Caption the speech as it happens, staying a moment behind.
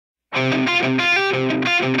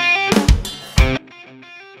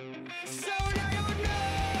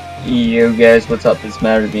Yo guys, what's up? It's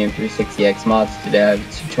Matt of the M360X Mods. Today I have a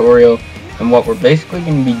tutorial, and what we're basically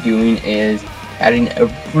going to be doing is adding a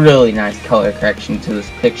really nice color correction to this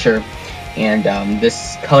picture. And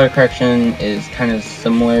this color correction is kind of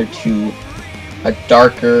similar to a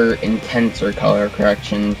darker, intenser color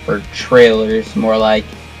correction for trailers, more like.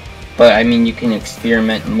 But I mean, you can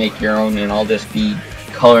experiment and make your own, and I'll just be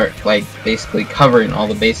basically covering all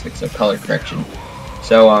the basics of color correction.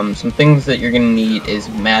 So some things that you're going to need is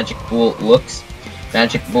Magic Bullet Looks.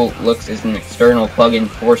 Magic Bullet Looks is an external plugin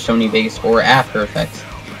for Sony Vegas or After Effects.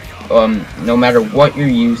 No matter what you're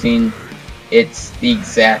using, it's the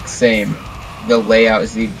exact same. The layout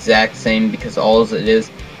is the exact same because all it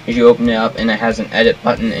is you open it up and it has an edit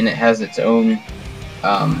button and it has its own,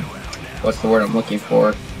 what's the word I'm looking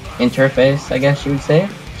for? Interface, I guess you would say.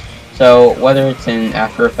 So whether it's in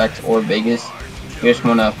After Effects or Vegas, you just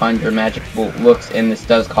want to find your Magic Bullet Looks, and this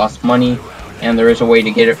does cost money, and there is a way to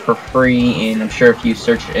get it for free, and I'm sure if you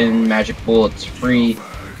search in Magic Bullets free, you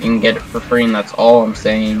can get it for free, and that's all I'm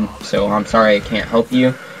saying. So I'm sorry I can't help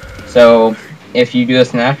you. So if you do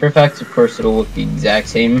this in After Effects, of course it'll look the exact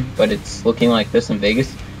same, but it's looking like this in Vegas.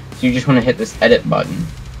 So you just want to hit this edit button.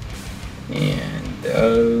 And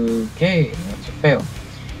okay, that's a fail.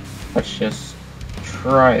 Let's just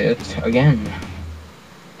try it again.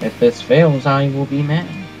 If this fails, I will be mad.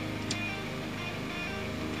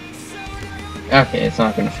 Okay, it's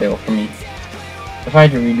not gonna fail for me. If I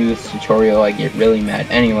had to redo this tutorial, I get really mad.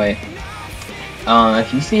 Anyway,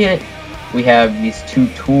 if you see it, we have these two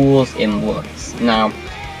tools in Looks. Now,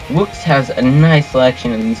 Looks has a nice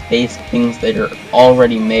selection of these basic things that are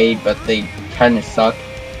already made, but they kind of suck.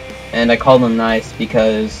 And I call them nice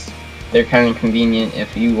because they're kind of convenient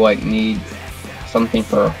if you need something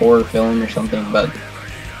for a horror film or something, but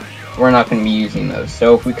we're not going to be using those.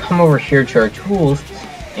 So if we come over here to our tools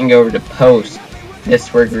and go over to post, this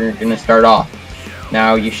is where we're going to start off.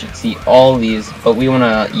 Now you should see all these, but we want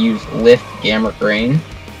to use lift gamma grain.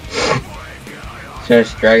 So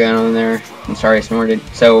just drag that on there. I'm sorry I snorted.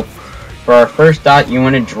 So for our first dot, you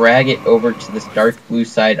want to drag it over to this dark blue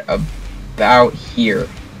side about here.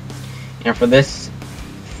 And for this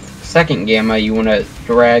second gamma, you want to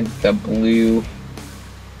drag the blue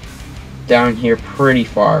down here pretty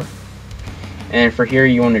far. And for here,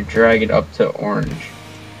 you want to drag it up to orange.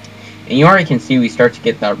 And you already can see we start to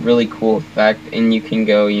get that really cool effect, and you can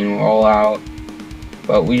go, all out.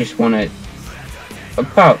 But we just want it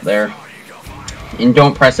about there. And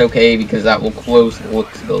don't press OK because that will close the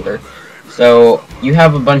Looks Builder. So you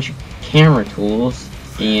have a bunch of camera tools,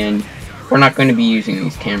 and we're not going to be using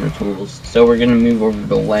these camera tools. So we're going to move over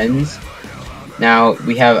to Lens. Now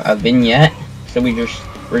we have a vignette, so we're just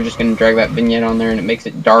going to drag that vignette on there, and it makes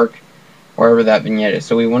it dark wherever that vignette is.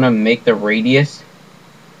 So we want to make the radius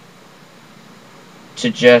to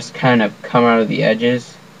just kind of come out of the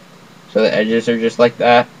edges, so the edges are just like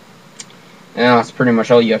that. And that's pretty much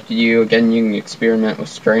all you have to do. Again, you can experiment with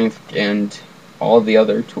strength and all the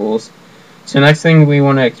other tools. So next thing we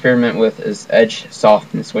want to experiment with is edge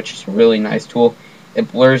softness, which is a really nice tool. It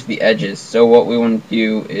blurs the edges. So what we want to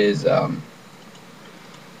do is,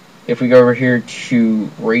 if we go over here to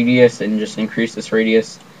radius and just increase this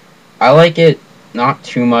radius, I like it not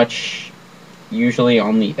too much, usually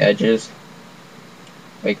on the edges,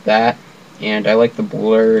 like that. And I like the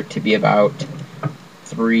blur to be about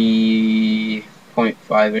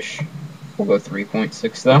 3.5-ish. We'll go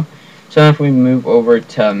 3.6 though. So if we move over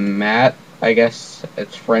to matte, I guess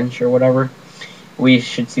it's French or whatever, we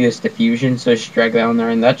should see this diffusion. So just drag that on there,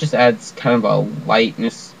 and that just adds kind of a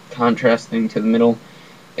lightness, contrast thing to the middle.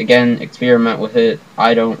 Again, experiment with it.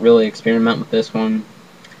 I don't really experiment with this one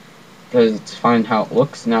because it's fine how it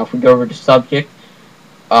looks. Now if we go over to subject,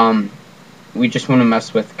 we just want to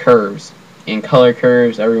mess with curves. And color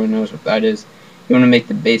curves, everyone knows what that is. You want to make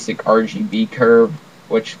the basic RGB curve,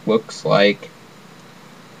 which looks like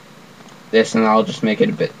this, and I'll just make it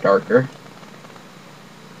a bit darker.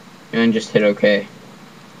 And just hit OK.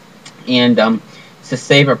 And to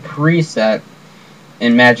save a preset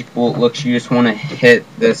in Magic Bullet Looks, you just want to hit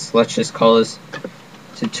this, let's just call this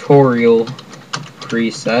tutorial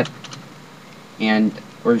preset, and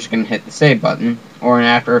we're just going to hit the save button. Or in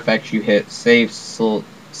After Effects, you hit save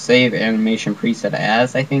animation preset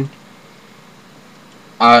as, I think.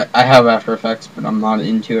 I have After Effects, but I'm not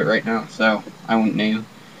into it right now, so I wouldn't know.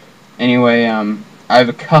 Anyway, I have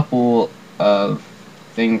a couple of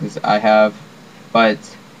things I have, but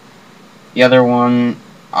the other one,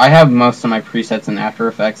 I have most of my presets in After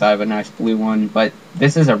Effects. I have a nice blue one, but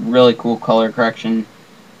this is a really cool color correction.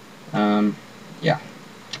 Yeah.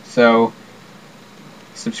 So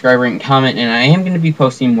subscribe, rate, and comment, and I am going to be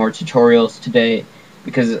posting more tutorials today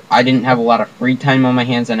because I didn't have a lot of free time on my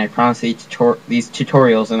hands, and I promised these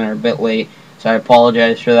tutorials and they're a bit late, so I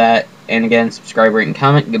apologize for that. And again, subscribe, rate, and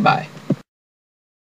comment. Goodbye.